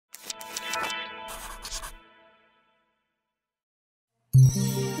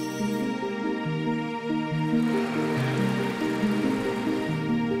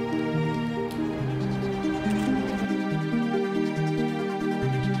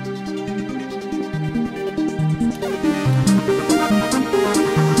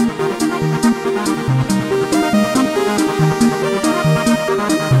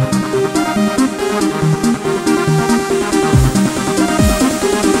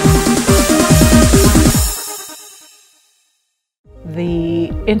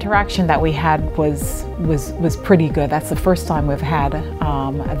interaction that we had was pretty good. That's the first time we've had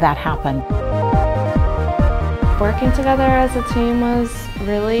that happen. Working together as a team was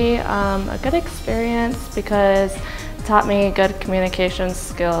really a good experience because it taught me good communication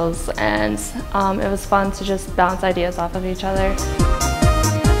skills, and it was fun to just bounce ideas off of each other.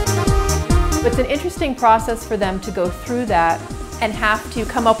 It's an interesting process for them to go through that and have to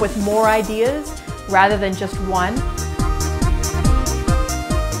come up with more ideas rather than just one.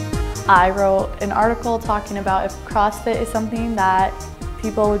 I wrote an article talking about if CrossFit is something that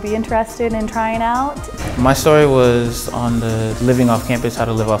people would be interested in trying out. My story was on the living off campus, how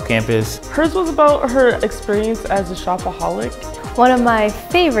to live off campus. Hers was about her experience as a shopaholic. One of my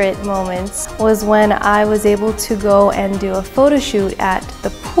favorite moments was when I was able to go and do a photo shoot at the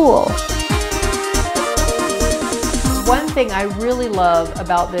pool. One thing I really love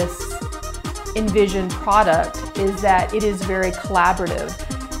about this Envision product is that it is very collaborative,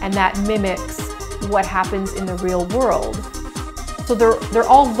 and that mimics what happens in the real world. So they're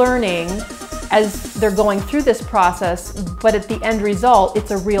all learning as they're going through this process, but at the end result,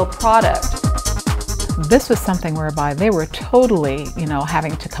 it's a real product. This was something whereby they were totally,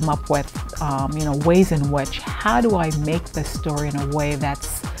 having to come up with, ways in which, how do I make this story in a way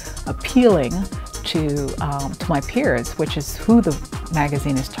that's appealing to my peers, which is who the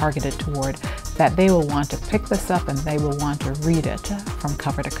magazine is targeted toward, that they will want to pick this up and they will want to read it from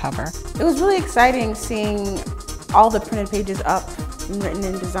cover to cover. It was really exciting seeing all the printed pages up and written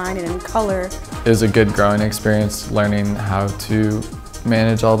in design and in color. It was a good growing experience, learning how to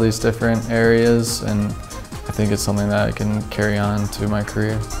manage all these different areas, and I think it's something that I can carry on to my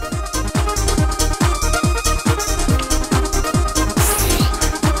career.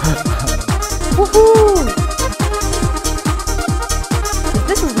 Woohoo!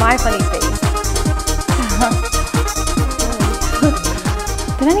 This is my funny face.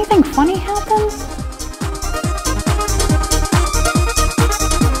 Did anything funny happen?